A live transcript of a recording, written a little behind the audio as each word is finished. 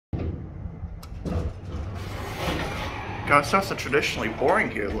God, stuff's so traditionally boring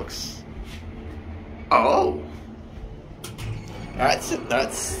here. It looks. Oh, that's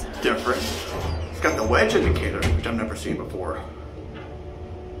different. It's got the wedge indicator, which I've never seen before.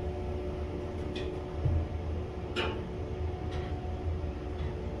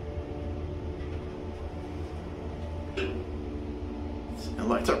 It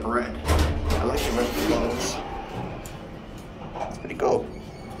lights up red. I like the red glows. It's pretty cool.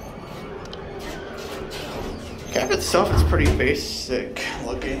 Cab itself is pretty basic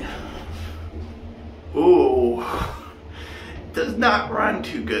looking. Ooh. Does not run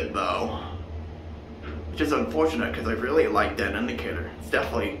too good though. Which is unfortunate because I really like that indicator. It's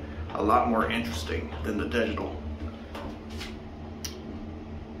definitely a lot more interesting than the digital.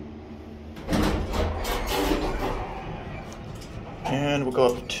 And we'll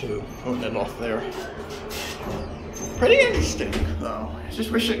go up to moving it off there. Pretty interesting though. I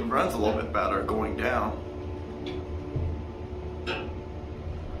just wish it runs a little bit better going down.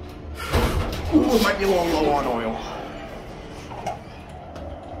 Ooh, it might be a little low on oil.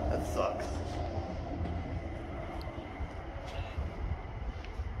 That sucks.